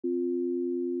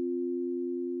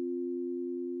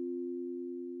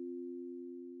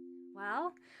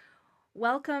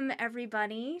Welcome,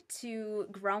 everybody, to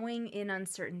Growing in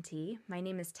Uncertainty. My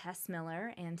name is Tess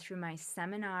Miller, and through my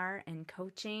seminar and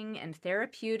coaching and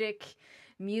therapeutic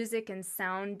music and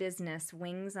sound business,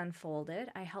 Wings Unfolded,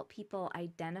 I help people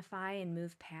identify and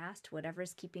move past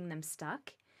whatever's keeping them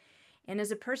stuck. And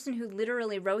as a person who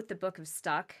literally wrote the book of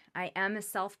Stuck, I am a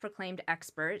self-proclaimed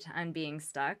expert on being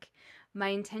stuck. My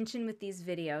intention with these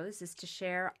videos is to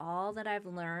share all that I've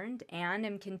learned and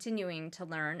am continuing to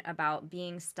learn about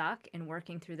being stuck and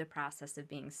working through the process of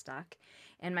being stuck.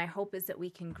 And my hope is that we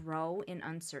can grow in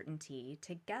uncertainty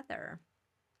together.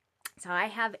 So I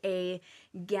have a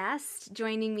guest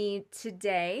joining me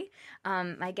today.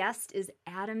 My guest is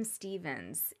Adam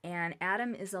Stevens, and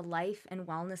Adam is a life and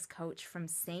wellness coach from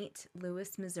St.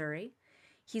 Louis, Missouri.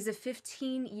 He's a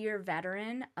 15-year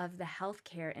veteran of the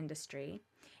healthcare industry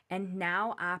and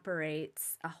now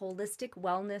operates a holistic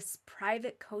wellness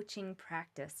private coaching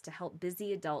practice to help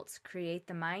busy adults create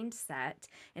the mindset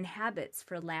and habits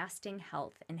for lasting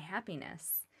health and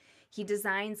happiness. He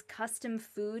designs custom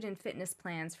food and fitness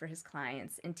plans for his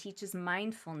clients and teaches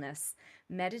mindfulness,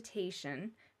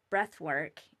 meditation, breath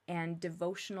work, and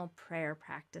devotional prayer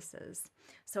practices.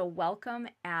 So, welcome,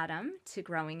 Adam, to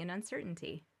Growing in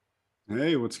Uncertainty.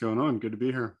 Hey, what's going on? Good to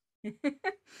be here.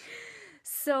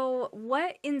 So,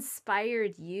 what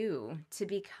inspired you to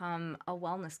become a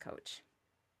wellness coach?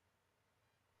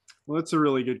 Well, that's a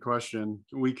really good question.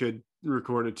 We could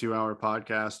record a 2 hour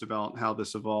podcast about how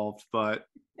this evolved, but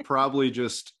probably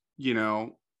just,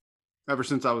 ever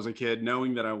since I was a kid,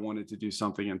 knowing that I wanted to do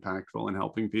something impactful and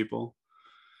helping people,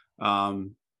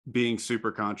 um, being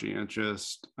super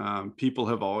conscientious. People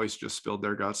have always just spilled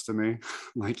their guts to me,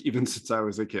 like even since I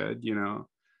was a kid.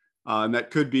 And that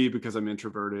could be because I'm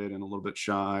introverted and a little bit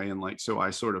shy. And like, so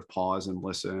I sort of pause and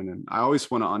listen. And I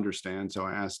always want to understand. So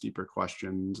I ask deeper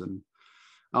questions. And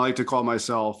I like to call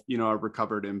myself, a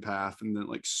recovered empath and then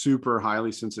like super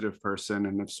highly sensitive person.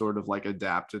 And have sort of like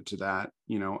adapted to that,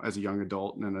 as a young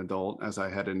adult and an adult as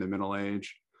I head into middle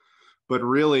age. But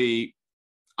really,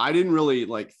 I didn't really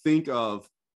like think of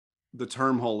the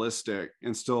term holistic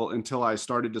and still until I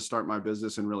started to start my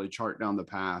business and really chart down the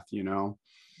path.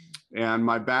 And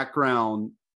my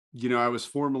background, I was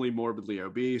formerly morbidly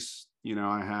obese.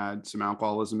 I had some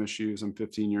alcoholism issues. I'm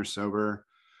 15 years sober.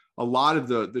 A lot of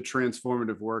the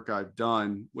transformative work I've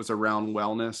done was around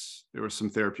wellness. There was some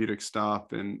therapeutic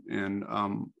stuff and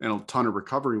a ton of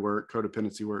recovery work,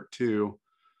 codependency work too.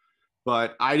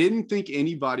 But I didn't think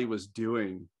anybody was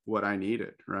doing what I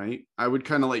needed, right? I would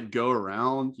kind of like go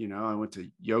around, I went to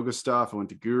yoga stuff, I went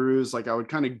to gurus, like I would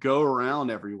kind of go around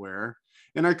everywhere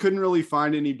and I couldn't really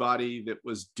find anybody that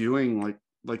was doing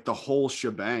like the whole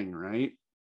shebang, right?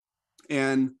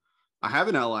 And I have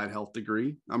an allied health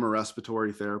degree. I'm a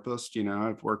respiratory therapist,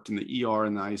 I've worked in the ER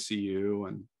and the ICU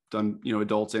and done,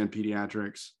 adults and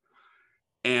pediatrics.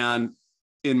 And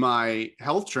in my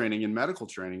health training and medical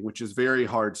training, which is very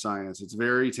hard science, it's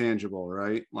very tangible,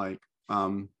 right? Like,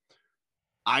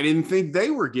 I didn't think they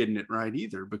were getting it right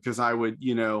either because I would,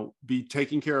 be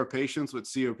taking care of patients with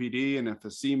COPD and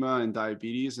emphysema and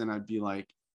diabetes. And I'd be like,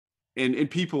 and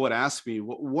people would ask me,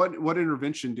 what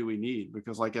intervention do we need?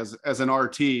 Because like as an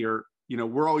RT or,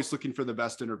 we're always looking for the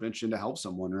best intervention to help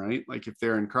someone, right? Like if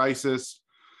they're in crisis,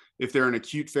 if they're in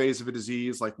acute phase of a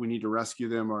disease, like we need to rescue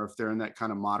them, or if they're in that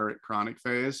kind of moderate chronic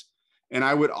phase. And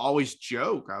I would always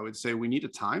joke, I would say, we need a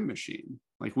time machine.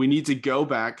 Like we need to go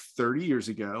back 30 years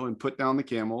ago and put down the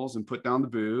camels and put down the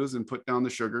booze and put down the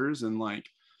sugars and like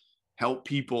help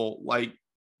people like,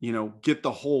 get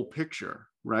the whole picture.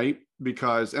 Right.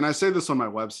 Because, and I say this on my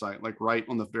website, like right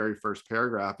on the very first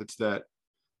paragraph, it's that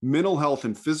mental health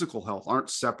and physical health aren't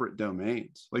separate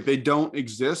domains. Like they don't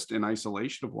exist in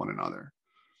isolation of one another.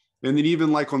 And then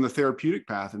even like on the therapeutic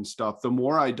path and stuff, the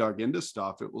more I dug into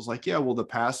stuff, it was like, yeah, well, the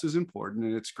past is important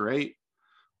and it's great,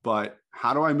 but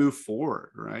how do I move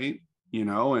forward? Right.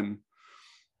 And,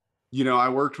 I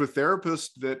worked with therapists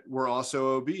that were also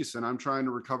obese and I'm trying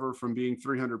to recover from being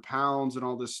 300 pounds and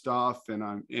all this stuff. And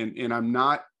I'm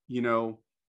not,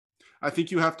 I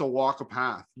think you have to walk a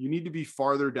path. You need to be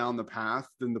farther down the path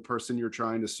than the person you're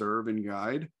trying to serve and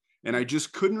guide. And I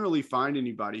just couldn't really find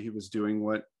anybody who was doing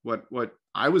what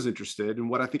I was interested in,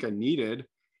 what I think I needed.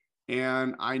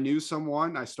 And I knew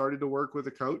someone. I started to work with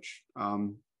a coach.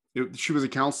 She was a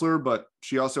counselor, but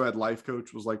she also had life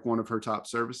coach was like one of her top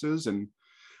services. And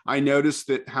I noticed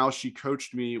that how she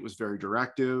coached me, it was very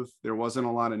directive. There wasn't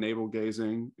a lot of navel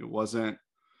gazing. It wasn't.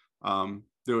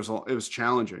 It was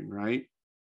challenging, right?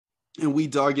 And we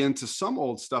dug into some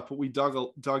old stuff, but we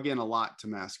dug in a lot to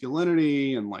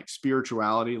masculinity and like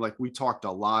spirituality. Like we talked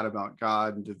a lot about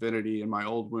God and divinity and my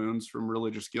old wounds from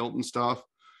religious guilt and stuff.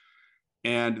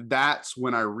 And that's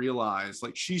when I realized,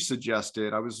 like, she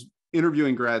suggested, I was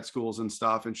interviewing grad schools and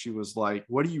stuff, and she was like,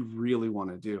 what do you really want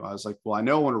to do? I was like, well, I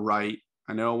know I want to write.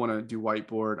 I know I want to do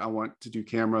whiteboard. I want to do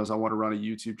cameras. I want to run a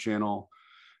YouTube channel.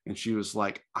 And she was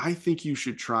like, I think you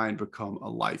should try and become a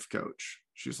life coach.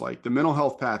 She's like, the mental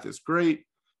health path is great,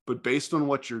 but based on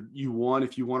what you want,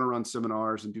 if you want to run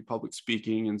seminars and do public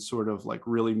speaking and sort of like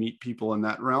really meet people in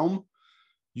that realm,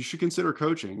 you should consider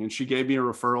coaching. And she gave me a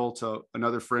referral to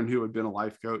another friend who had been a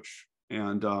life coach.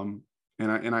 And I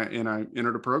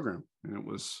entered a program, and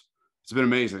it's been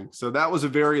amazing. So that was a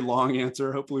very long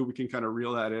answer. Hopefully we can kind of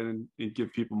reel that in and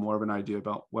give people more of an idea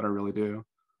about what I really do.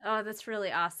 Oh, that's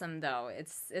really awesome though.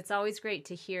 It's always great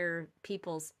to hear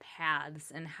people's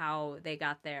paths and how they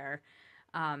got there.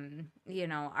 You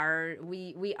know,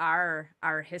 we are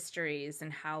our histories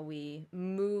and how we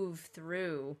move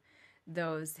through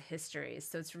those histories.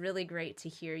 So it's really great to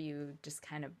hear you just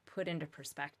kind of put into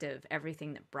perspective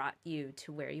everything that brought you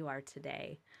to where you are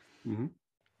today. Mm-hmm.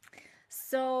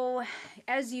 So,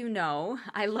 as you know,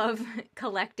 I love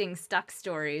collecting stuck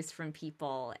stories from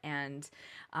people. And,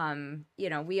 you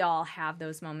know, we all have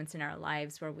those moments in our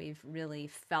lives where we've really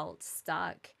felt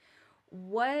stuck.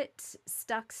 What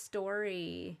stuck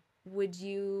story would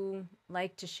you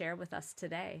like to share with us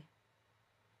today?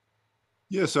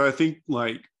 Yeah, so I think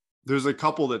like there's a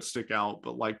couple that stick out,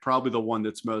 but like probably the one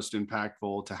that's most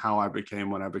impactful to how I became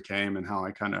what I became and how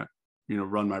I kind of,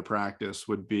 run my practice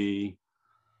would be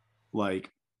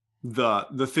like the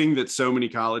thing that so many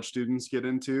college students get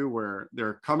into where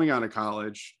they're coming out of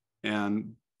college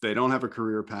and they don't have a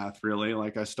career path really.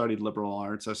 Like I studied liberal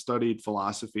arts, I studied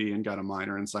philosophy and got a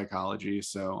minor in psychology,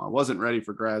 so I wasn't ready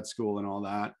for grad school and all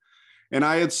that. And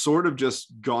I had sort of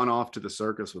just gone off to the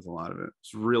circus with a lot of it.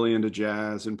 It's really into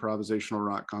jazz, improvisational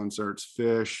rock concerts,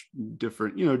 fish,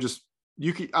 different, just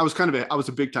you could, I was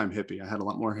a big time hippie. I had a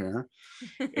lot more hair.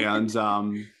 And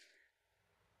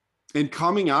and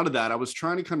coming out of that, I was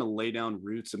trying to kind of lay down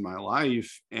roots in my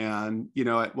life. And,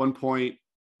 at one point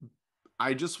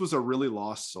I just was a really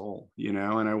lost soul, and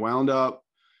I wound up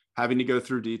having to go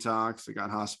through detox. I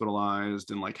got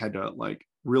hospitalized and like had to like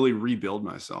really rebuild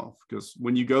myself, because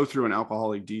when you go through an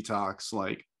alcoholic detox,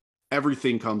 like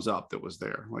everything comes up that was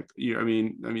there. Like, I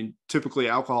mean, typically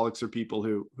alcoholics are people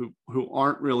who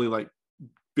aren't really like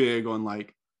big on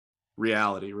like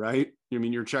reality, right? I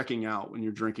mean, you're checking out when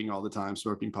you're drinking all the time,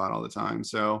 smoking pot all the time.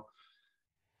 So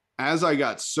as I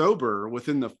got sober,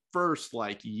 within the first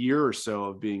like year or so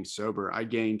of being sober, I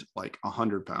gained like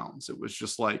 100 pounds. It was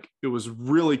just like, it was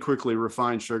really quickly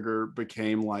refined sugar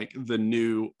became like the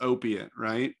new opiate,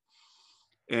 right?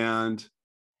 And,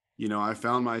 I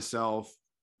found myself,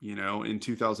 in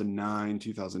 2009,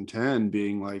 2010,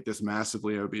 being like this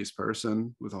massively obese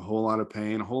person with a whole lot of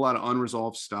pain, a whole lot of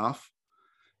unresolved stuff,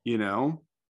 you know,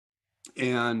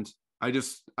 and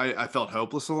I felt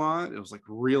hopeless a lot. It was like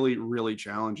really, really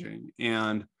challenging.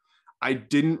 And I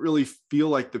didn't really feel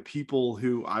like the people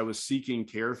who I was seeking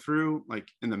care through, like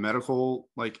in the medical,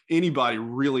 like anybody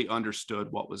really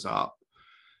understood what was up.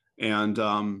 And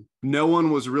no one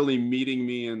was really meeting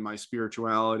me in my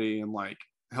spirituality and like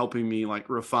helping me like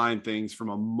refine things from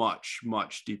a much,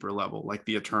 much deeper level, like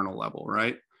the eternal level,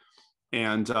 right?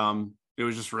 And it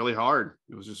was just really hard.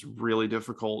 It was just really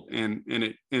difficult. And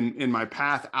my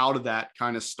path out of that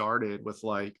kind of started with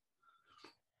like,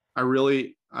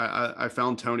 I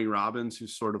found Tony Robbins,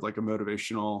 who's sort of like a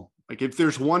motivational, like if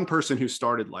there's one person who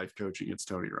started life coaching, it's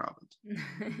Tony Robbins.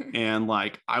 And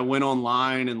like I went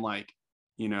online and like,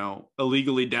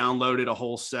 illegally downloaded a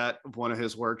whole set of one of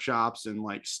his workshops and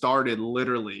like started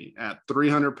literally at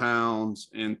 300 pounds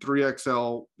in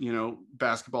 3XL,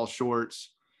 basketball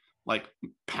shorts, like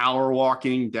power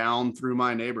walking down through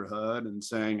my neighborhood and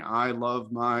saying, I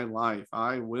love my life.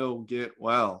 I will get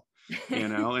well,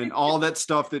 and all that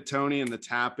stuff that Tony and the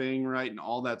tapping, right. And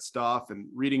all that stuff, and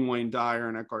reading Wayne Dyer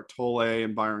and Eckhart Tolle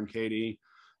and Byron Katie,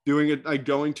 doing it, like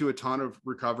going to a ton of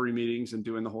recovery meetings and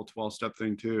doing the whole 12-step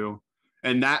thing too.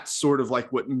 And that's sort of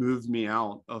like what moved me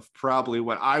out of probably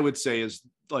what I would say is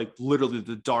like literally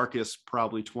the darkest,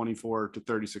 probably 24 to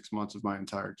 36 months of my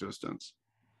entire existence.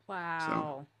 So,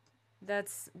 Wow.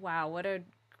 Wow, what a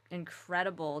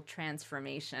incredible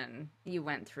transformation you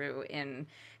went through in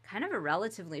kind of a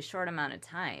relatively short amount of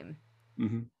time.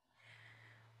 mhm.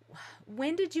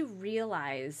 When did you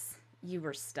realize you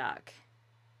were stuck?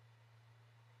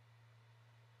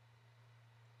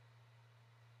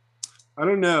 I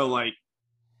don't know. Like,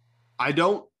 I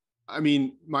don't, I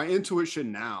mean, my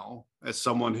intuition now, as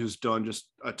someone who's done just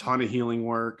a ton of healing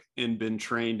work and been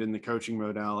trained in the coaching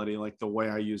modality, like the way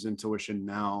I use intuition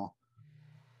now,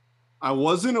 I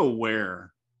wasn't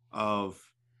aware of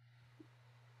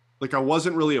like I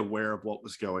wasn't really aware of what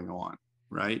was going on,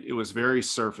 right? It was very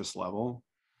surface level.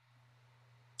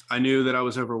 I knew that I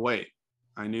was overweight.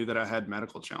 I knew that I had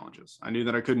medical challenges. I knew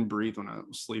that I couldn't breathe when I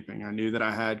was sleeping. I knew that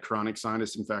I had chronic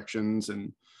sinus infections,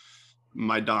 and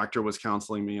my doctor was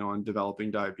counseling me on developing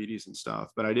diabetes and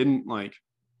stuff. But I didn't like,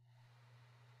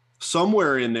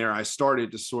 somewhere in there, I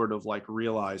started to sort of like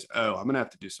realize, oh, I'm going to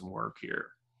have to do some work here.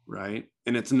 Right.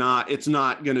 And it's not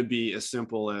going to be as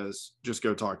simple as just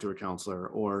go talk to a counselor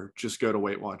or just go to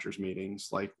Weight Watchers meetings.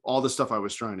 Like all the stuff I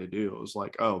was trying to do, it was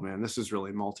like, oh man, this is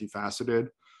really multifaceted.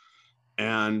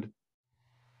 And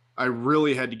I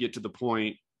really had to get to the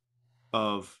point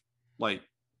of like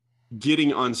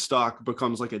getting unstuck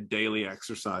becomes like a daily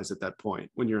exercise at that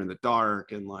point when you're in the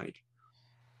dark and like,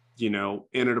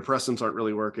 antidepressants aren't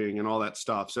really working and all that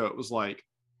stuff. So it was like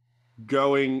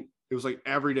it was like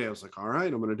every day I was like, all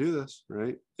right, I'm going to do this.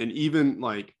 Right. And even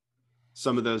like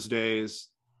some of those days,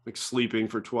 like sleeping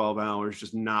for 12 hours,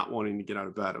 just not wanting to get out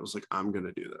of bed. It was like, I'm going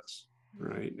to do this.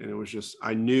 Right. And it was just,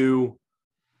 I knew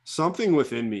something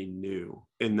within me knew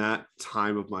in that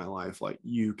time of my life, like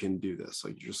you can do this.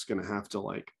 Like you're just going to have to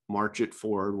like march it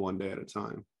forward one day at a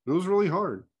time. It was really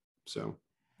hard. So,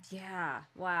 Yeah,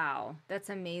 wow, that's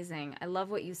amazing. I love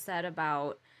what you said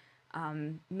about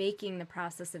making the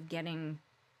process of getting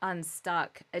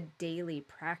unstuck a daily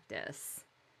practice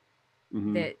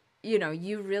mhm. that,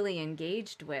 you really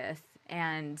engaged with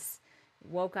and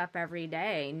woke up every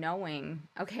day knowing,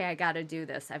 okay, I got to do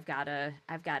this. I've got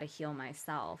to heal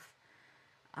myself.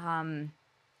 Um,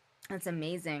 that's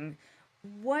amazing.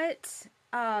 What,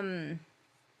 um,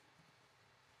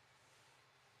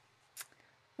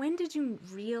 when did you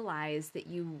realize that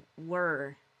you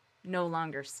were no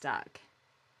longer stuck?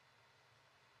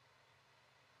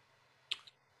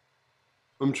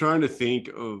 I'm trying to think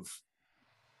of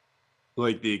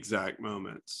like the exact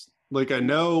moments. Like I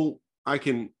know I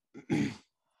can,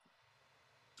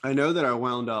 I know that I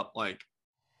wound up like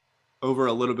over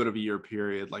a little bit of a year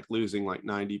period, like losing like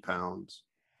 90 pounds.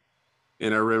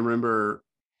 And I remember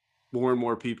more and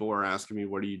more people were asking me,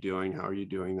 what are you doing? How are you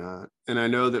doing that? And I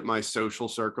know that my social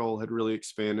circle had really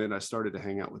expanded. I started to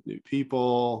hang out with new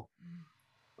people.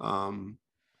 Um,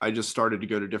 I just started to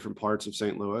go to different parts of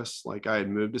St. Louis. Like I had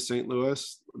moved to St.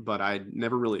 Louis, but I'd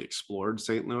never really explored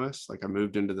St. Louis. Like I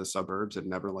moved into the suburbs and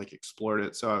never like explored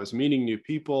it. So I was meeting new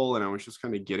people and I was just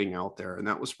kind of getting out there. And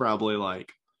that was probably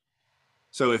like,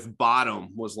 so if bottom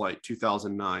was like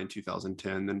 2009,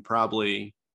 2010, then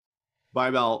probably by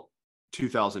about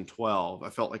 2012, I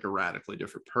felt like a radically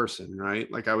different person, right?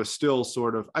 Like I was still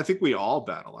sort of, I think we all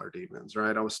battle our demons,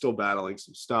 right? I was still battling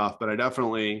some stuff, but I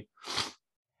definitely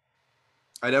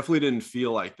didn't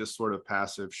feel like this sort of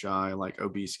passive, shy, like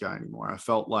obese guy anymore. I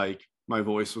felt like my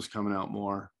voice was coming out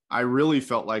more. I really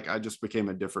felt like I just became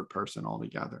a different person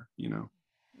altogether.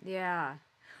 Yeah.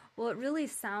 Well, it really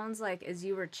sounds like as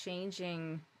you were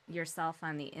changing yourself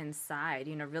on the inside,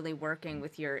 really working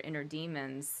with your inner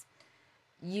demons,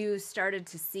 you started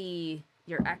to see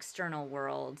your external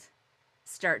world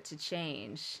start to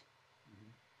change.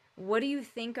 What do you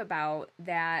think about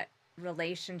that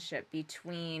relationship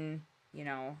between,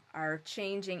 our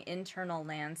changing internal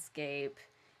landscape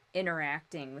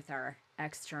interacting with our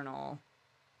external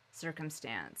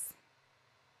circumstance?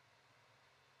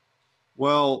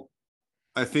 Well,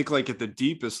 I think like at the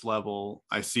deepest level,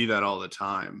 I see that all the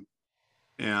time.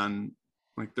 And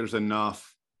like there's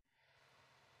enough,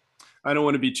 I don't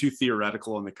want to be too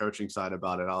theoretical on the coaching side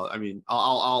about it.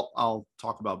 I'll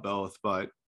talk about both, but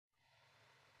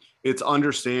it's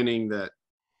understanding that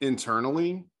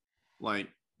internally, like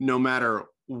no matter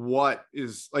what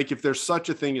is like, if there's such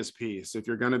a thing as peace, if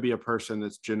you're going to be a person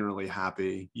that's generally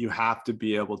happy, you have to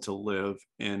be able to live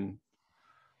in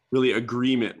really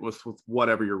agreement with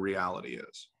whatever your reality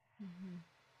is.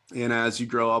 Mm-hmm. And as you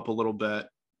grow up a little bit,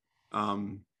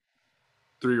 um,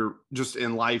 through your just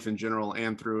in life in general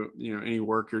and through any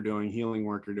work you're doing, healing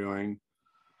work you're doing,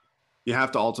 you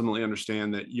have to ultimately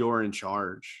understand that you're in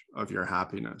charge of your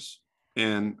happiness.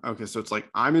 And okay, so it's like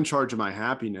I'm in charge of my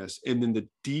happiness. And then the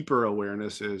deeper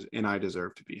awareness is, and I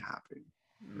deserve to be happy.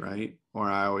 Mm. Right. Or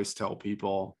I always tell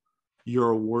people,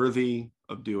 you're worthy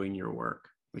of doing your work.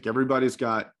 Like everybody's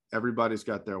got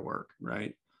their work,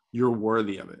 right? You're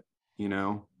worthy of it.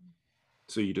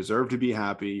 So you deserve to be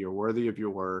happy. You're worthy of your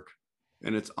work.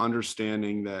 And it's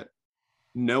understanding that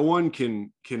no one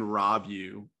can rob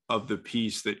you of the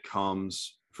peace that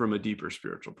comes from a deeper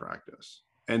spiritual practice.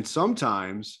 And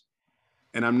sometimes,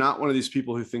 and I'm not one of these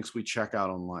people who thinks we check out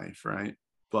on life, right?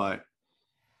 But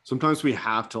sometimes we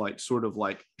have to like sort of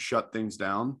like shut things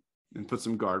down and put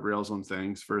some guardrails on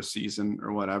things for a season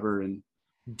or whatever and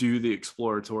do the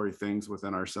exploratory things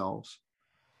within ourselves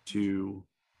to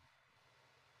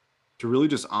really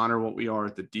just honor what we are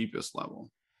at the deepest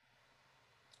level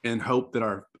and hope that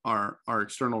our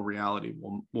external reality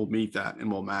will meet that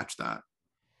and will match that.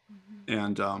 Mhm.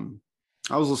 And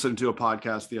I was listening to a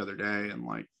podcast the other day, and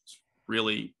like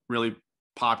really, really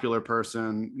popular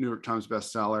person, New York Times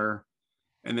bestseller,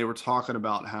 and they were talking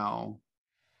about how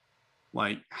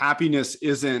like happiness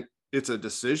isn't, it's a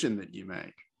decision that you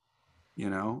make, you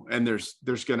know, and there's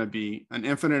going to be an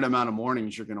infinite amount of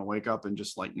mornings you're going to wake up and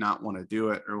just like not want to do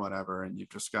it or whatever, and you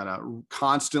just got to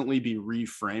constantly be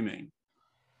reframing.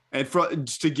 And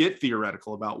to get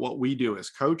theoretical about what we do as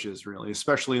coaches, really,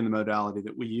 especially in the modality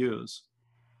that we use,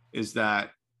 is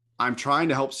that I'm trying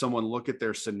to help someone look at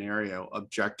their scenario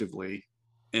objectively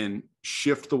and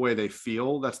shift the way they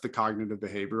feel. That's the cognitive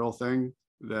behavioral thing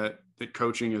that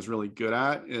coaching is really good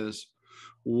at, is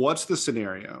what's the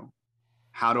scenario?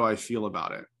 How do I feel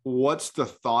about it? What's the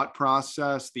thought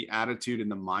process, the attitude,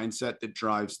 and the mindset that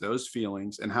drives those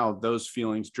feelings, and how those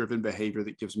feelings driven behavior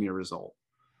that gives me a result?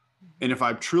 And if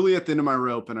I'm truly at the end of my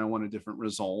rope and I want a different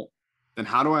result, then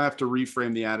how do I have to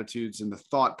reframe the attitudes and the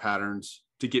thought patterns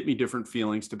to get me different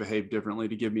feelings, to behave differently,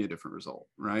 to give me a different result,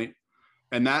 right?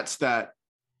 And that's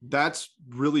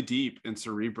really deep and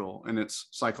cerebral, and it's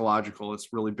psychological.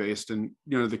 It's really based in,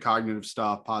 you know, the cognitive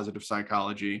stuff, positive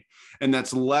psychology, and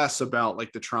that's less about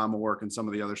like the trauma work and some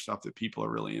of the other stuff that people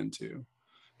are really into.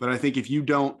 But I think if you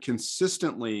don't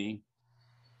consistently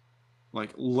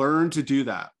like learn to do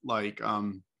that, like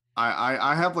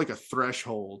I have like a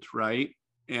threshold, right?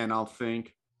 And I'll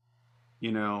think,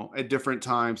 you know, at different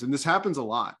times, and this happens a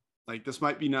lot. Like this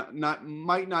might be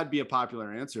might not be a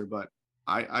popular answer, but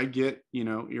I get, you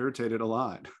know, irritated a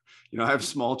lot. You know, I have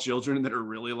small children that are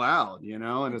really loud, you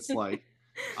know, and it's like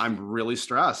I'm really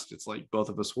stressed. It's like both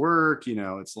of us work, you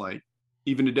know, it's like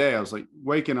even today I was like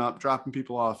waking up, dropping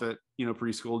people off at, you know,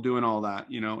 preschool, doing all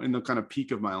that, you know, in the kind of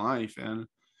peak of my life. And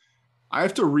I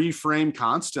have to reframe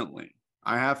constantly.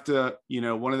 I have to, you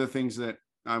know, one of the things that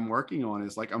I'm working on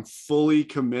is like I'm fully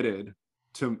committed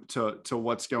to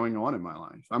what's going on in my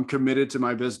life. I'm committed to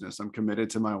my business. I'm committed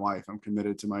to my wife. I'm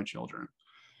committed to my children.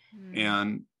 Mm.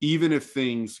 And even if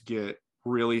things get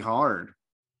really hard,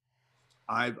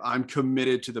 I'm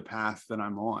committed to the path that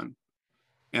I'm on.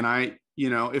 And I, you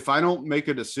know, if I don't make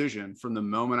a decision from the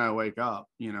moment I wake up,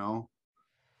 you know,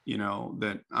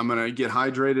 that I'm going to get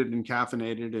hydrated and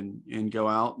caffeinated and go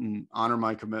out and honor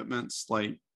my commitments.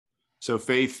 Like, so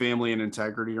faith, family, and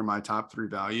integrity are my top three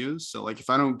values. So like, if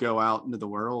I don't go out into the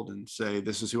world and say,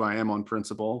 this is who I am on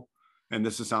principle, and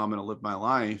this is how I'm going to live my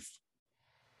life.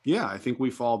 Yeah, I think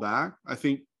we fall back. I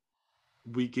think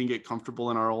we can get comfortable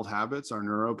in our old habits, our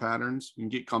neuro patterns. We can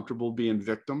get comfortable being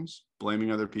victims,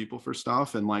 blaming other people for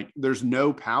stuff. And like, there's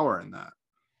no power in that.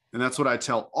 And that's what I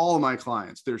tell all of my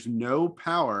clients. There's no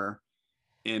power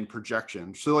in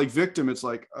projection. So like victim, it's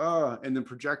like, and then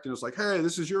projecting is like, hey,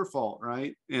 this is your fault,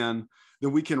 right? And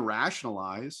then we can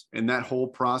rationalize, and that whole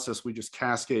process, we just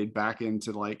cascade back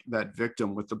into like that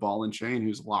victim with the ball and chain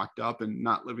who's locked up and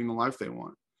not living the life they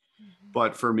want. Mhm.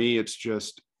 But for me, it's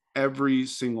just every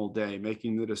single day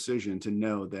making the decision to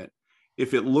know that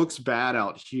if it looks bad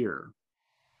out here,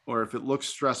 or if it looks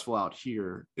stressful out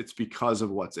here, it's because of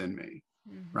what's in me.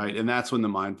 Right. Mhm. And that's when the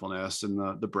mindfulness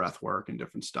and the breath work and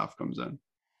different stuff comes in.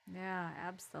 Yeah,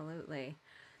 absolutely.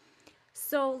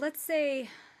 So let's say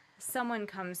someone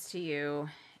comes to you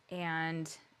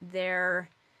and they're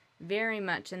very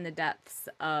much in the depths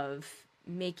of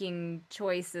making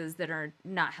choices that are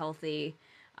not healthy,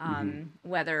 Mm-hmm.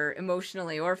 whether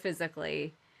emotionally or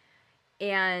physically,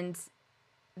 and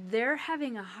they're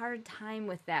having a hard time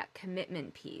with that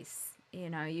commitment piece.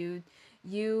 You know, you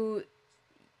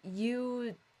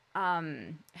you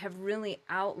have really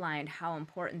outlined how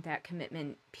important that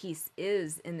commitment piece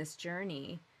is in this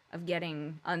journey of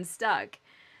getting unstuck.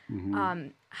 Mm-hmm.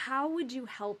 How would you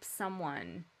help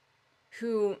someone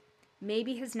who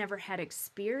maybe has never had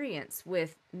experience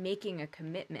with making a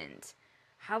commitment?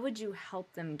 How would you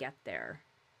help them get there?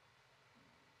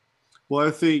 Well,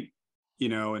 I think, you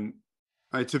know, and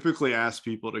I typically ask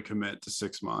people to commit to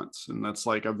 6 months. And that's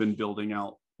like I've been building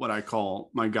out what I call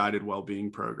my guided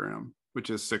well-being program, which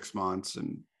is 6 months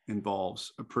and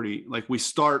involves a pretty, like, we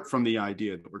start from the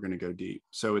idea that we're going to go deep.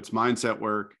 So it's mindset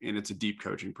work and it's a deep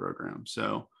coaching program.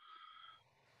 So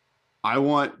I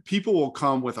want people will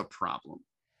come with a problem.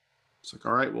 It's like,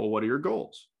 all right, well, what are your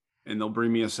goals? And they'll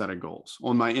bring me a set of goals.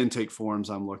 On my intake forms,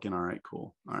 I'm looking, all right,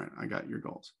 cool. All right, I got your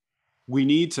goals. We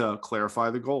need to clarify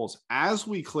the goals. As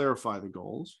we clarify the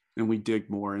goals and we dig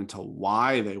more into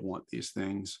why they want these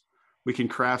things, we can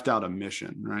craft out a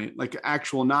mission, right? Like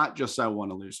actual, not just I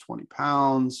want to lose 20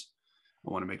 pounds.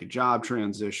 I want to make a job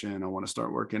transition. I want to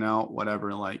start working out,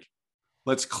 whatever. Like,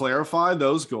 let's clarify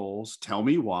those goals. Tell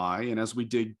me why. And as we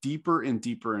dig deeper and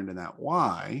deeper into that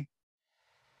why,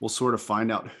 we'll sort of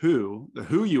find out the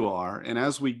who you are. And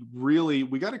as we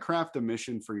got to craft a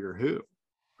mission for your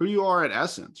who you are at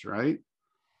essence, right?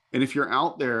 And if you're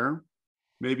out there,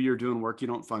 maybe you're doing work you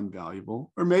don't find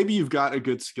valuable, or maybe you've got a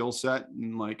good skill set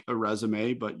and like a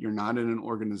resume, but you're not in an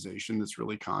organization that's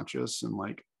really conscious and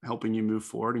like helping you move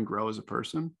forward and grow as a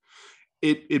person.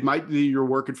 It might be you're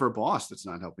working for a boss that's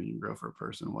not helping you grow for a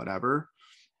person, whatever.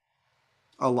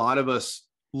 A lot of us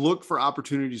look for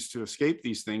opportunities to escape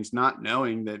these things, not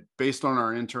knowing that based on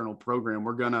our internal program,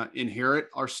 we're going to inherit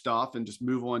our stuff and just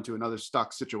move on to another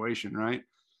stuck situation, right?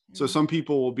 So Mm. some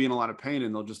people will be in a lot of pain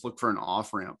and they'll just look for an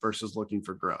off ramp versus looking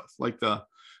for growth. Like the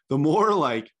more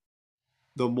like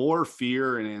the more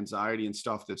fear and anxiety and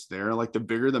stuff that's there, like the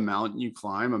bigger the mountain you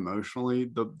climb emotionally,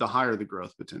 the higher the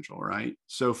growth potential, right?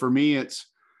 So for me, it's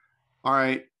all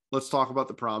right, let's talk about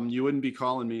the problem. You wouldn't be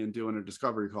calling me and doing a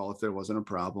discovery call if there wasn't a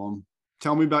problem.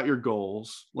 Tell me about your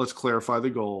goals. Let's clarify the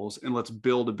goals and let's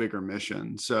build a bigger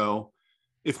mission. So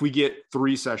if we get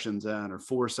 3 sessions in or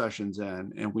 4 sessions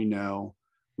in and we know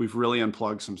we've really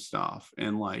unplugged some stuff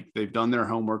and like they've done their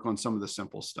homework on some of the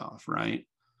simple stuff, right?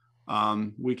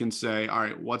 We can say, all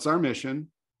right, what's our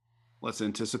mission? Let's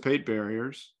anticipate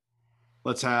barriers.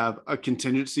 Let's have a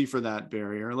contingency for that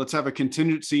barrier. Let's have a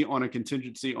contingency on a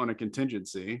contingency on a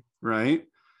contingency, right?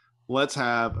 Let's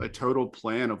have a total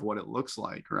plan of what it looks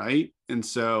like, right? And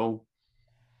so,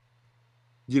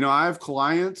 I have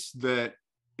clients that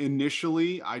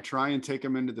initially I try and take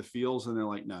them into the fields and they're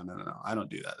like, no, no, no, no, I don't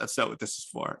do that. That's not what this is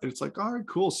for. And it's like, all right,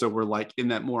 cool. So we're like in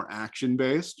that more action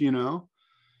based,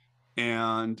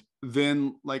 and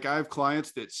then like I have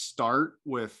clients that start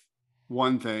with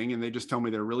one thing and they just tell me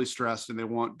they're really stressed and they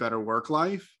want better work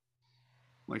life.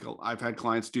 Like I've had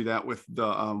clients do that with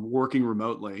the working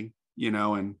remotely,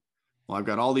 and well, I've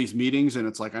got all these meetings and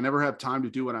it's like, I never have time to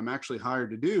do what I'm actually hired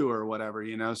to do or whatever,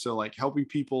 So like helping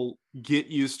people get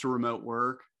used to remote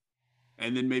work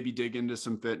and then maybe dig into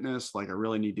some fitness. Like I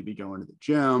really need to be going to the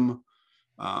gym,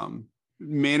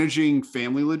 managing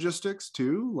family logistics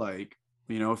too. Like,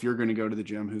 if you're going to go to the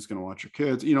gym, who's going to watch your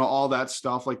kids, all that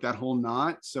stuff, like that whole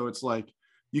knot. So it's like,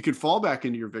 you can fall back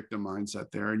into your victim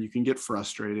mindset there and you can get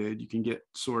frustrated. You can get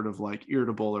sort of like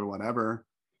irritable or whatever,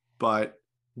 but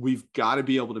we've got to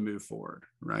be able to move forward,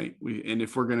 right? And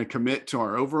if we're going to commit to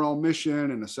our overall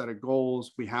mission and a set of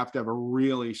goals, we have to have a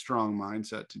really strong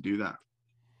mindset to do that.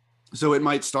 So it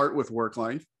might start with work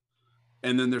life,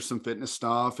 and then there's some fitness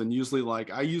stuff. And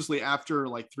usually after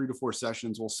like 3 to 4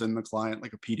 sessions, we'll send the client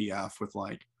like a PDF with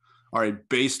like, all right,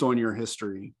 based on your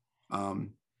history,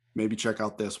 maybe check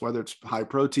out this, whether it's high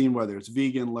protein, whether it's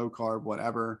vegan, low carb,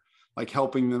 whatever, like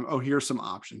helping them. Oh, here's some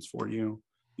options for you.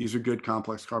 These are good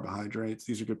complex carbohydrates.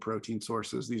 These are good protein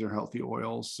sources. These are healthy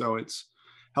oils. So it's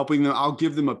helping them. I'll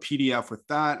give them a PDF with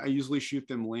that. I usually shoot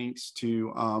them links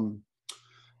to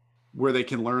where they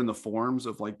can learn the forms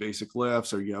of like basic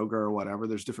lifts or yoga or whatever.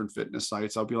 There's different fitness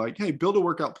sites. I'll be like, hey, build a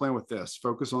workout plan with this,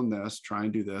 focus on this, try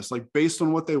and do this, like based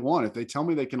on what they want. If they tell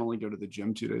me they can only go to the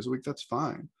gym 2 days a week, that's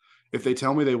fine. If they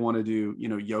tell me they want to do,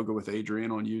 yoga with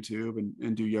Adriene on YouTube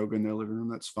and do yoga in their living room,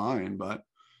 that's fine. But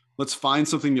let's find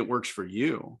something that works for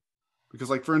you. Because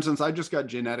like, for instance, I just got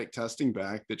genetic testing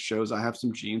back that shows I have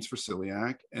some genes for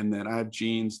celiac and that I have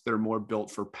genes that are more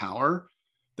built for power,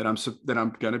 that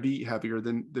I'm going to be heavier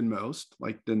than most,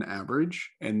 like than average,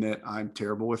 and that I'm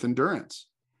terrible with endurance.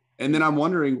 And then I'm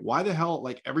wondering why the hell,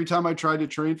 like every time I tried to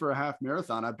train for a half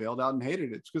marathon, I bailed out and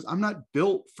hated it. It's because I'm not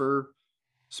built for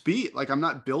speed. Like I'm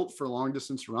not built for long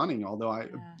distance running, although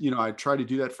I try to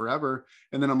do that forever.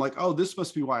 And then I'm like, oh, this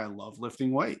must be why I love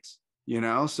lifting weights,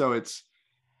 So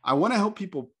I want to help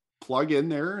people plug in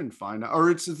there and find out,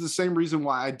 or it's the same reason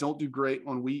why I don't do great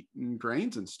on wheat and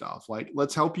grains and stuff. Like,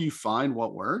 let's help you find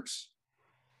what works.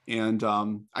 And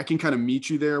I can kind of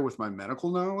meet you there with my medical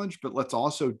knowledge, but let's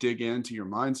also dig into your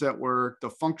mindset work,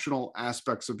 the functional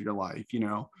aspects of your life,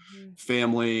 Mm-hmm.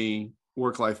 family,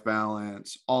 work-life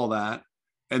balance, all that.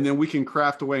 And then we can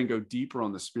craft away and go deeper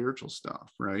on the spiritual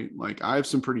stuff, right? Like I have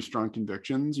some pretty strong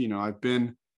convictions.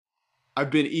 I've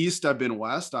been east, I've been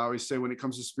west. I always say when it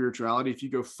comes to spirituality, if you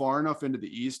go far enough into the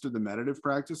east of the meditative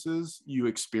practices, you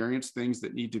experience things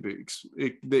that need to be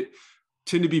that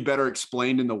tend to be better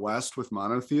explained in the west with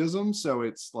monotheism. So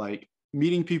it's like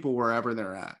meeting people wherever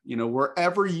they're at,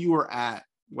 wherever you are at,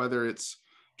 whether it's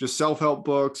just self-help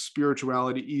books,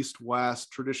 spirituality, east,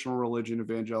 west, traditional religion,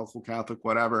 evangelical, Catholic,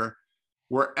 whatever,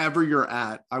 wherever you're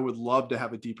at, I would love to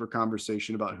have a deeper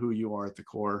conversation about who you are at the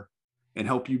core and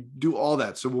help you do all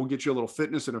that. So we'll get you a little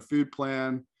fitness and a food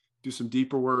plan. do some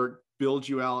deeper work, build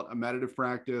you out a meditative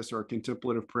practice or a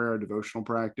contemplative prayer, a devotional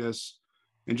practice,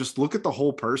 and just look at the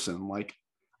whole person. Like,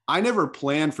 I never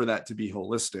planned for that to be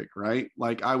holistic, right?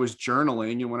 Like, I was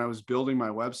journaling, and when I was building my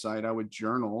website, I would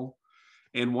journal.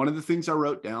 And one of the things I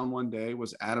wrote down one day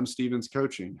was Adam Stevens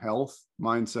coaching, health,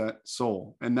 mindset,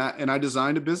 soul. And I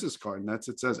designed a business card, and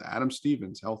it says Adam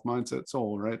Stevens, health, mindset,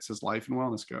 soul, right? It says life and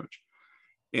wellness coach.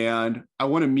 And I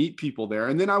want to meet people there.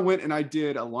 And then I went and I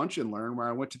did a lunch and learn where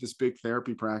I went to this big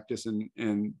therapy practice,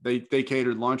 and they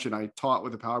catered lunch, and I taught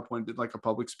with a PowerPoint, did like a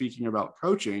public speaking about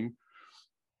coaching.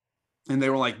 And they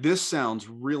were like, this sounds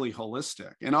really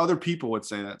holistic. And other people would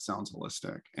say that sounds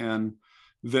holistic. And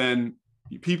then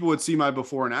people would see my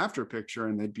before and after picture,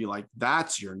 and they'd be like,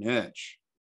 that's your niche.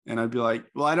 And I'd be like,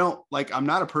 well, I don't like, I'm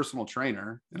not a personal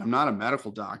trainer, and I'm not a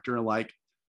medical doctor. Like,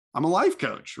 I'm a life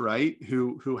coach, right?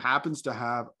 Who happens to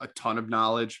have a ton of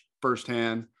knowledge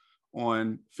firsthand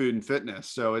on food and fitness.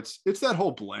 So it's that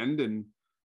whole blend. And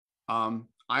I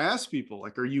ask people,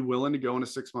 like, are you willing to go on a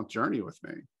 6-month journey with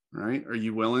me? Right? Are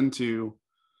you willing to,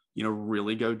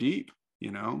 really go deep?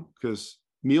 Because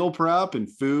meal prep and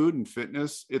food and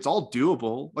fitness, it's all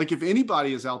doable. Like, if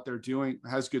anybody is out there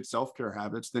has good self-care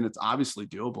habits, then it's obviously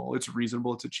doable. It's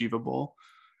reasonable, it's achievable.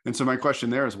 And so my question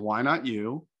there is, why not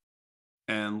you?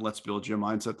 And let's build you a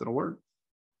mindset that'll work.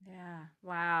 Yeah.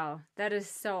 Wow. That is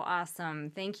so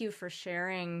awesome. Thank you for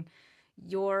sharing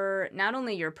your not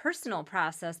only your personal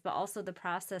process, but also the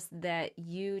process that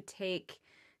you take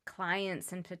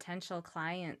clients and potential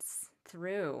clients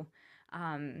through.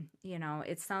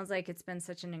 It sounds like it's been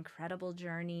such an incredible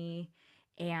journey,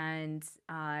 and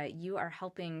you are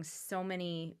helping so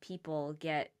many people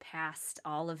get past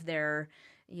all of their,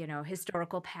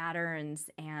 historical patterns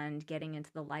and getting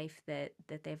into the life that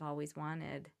they've always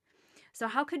wanted. So,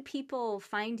 how could people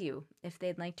find you if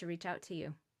they'd like to reach out to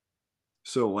you?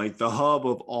 So, like, the hub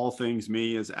of all things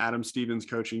me is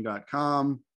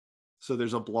adamstevenscoaching.com. So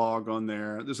there's a blog on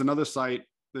there. There's another site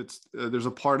there's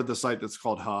a part of the site that's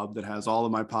called Hub that has all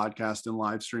of my podcast and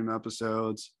live stream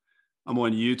episodes. I'm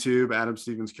on YouTube, Adam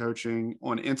Stevens Coaching.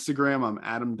 On Instagram, I'm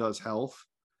Adam Does Health.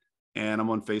 And I'm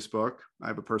on Facebook. I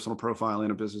have a personal profile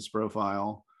and a business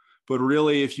profile. But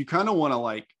really, if you kind of want to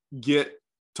like get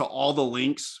to all the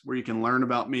links where you can learn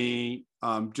about me,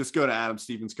 just go to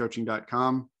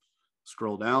adamstevenscoaching.com,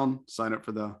 scroll down, sign up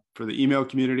for the email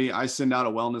community. I send out a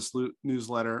wellness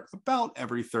newsletter about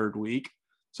every third week.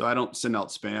 So I don't send out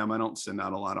spam. I don't send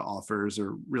out a lot of offers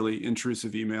or really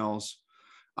intrusive emails.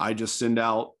 I just send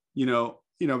out,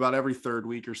 about every third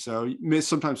week or so,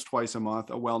 sometimes twice a month,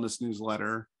 a wellness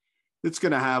newsletter. It's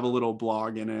going to have a little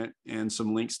blog in it and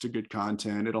some links to good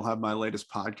content. It'll have my latest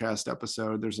podcast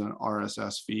episode. There's an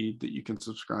RSS feed that you can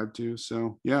subscribe to.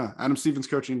 So yeah,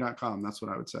 adamstevenscoaching.com. That's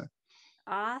what I would say.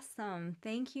 Awesome.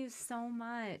 Thank you so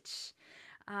much.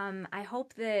 I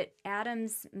hope that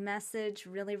Adam's message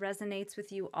really resonates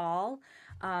with you all.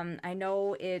 I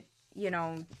know it,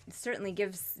 certainly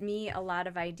gives me a lot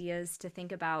of ideas to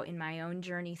think about in my own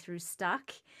journey through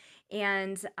stuck.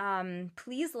 And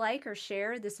please like or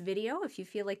share this video if you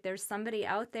feel like there's somebody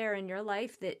out there in your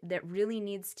life that really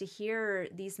needs to hear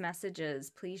these messages.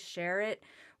 Please share it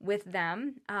with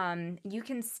them. You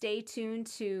can stay tuned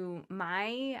to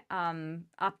my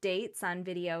updates on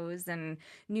videos and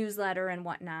newsletter and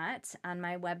whatnot on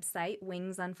my website,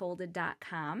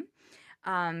 wingsunfolded.com.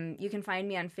 You can find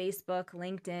me on Facebook,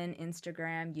 LinkedIn,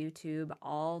 Instagram, YouTube,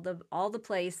 all the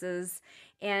places.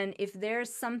 And if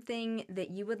there's something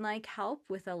that you would like help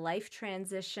with a life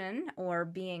transition or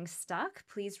being stuck,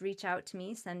 please reach out to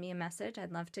me, send me a message.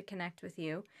 I'd love to connect with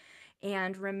you.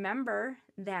 And remember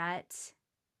that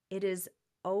it is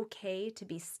okay to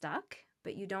be stuck,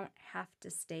 but you don't have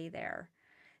to stay there.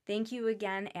 Thank you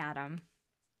again, Adam.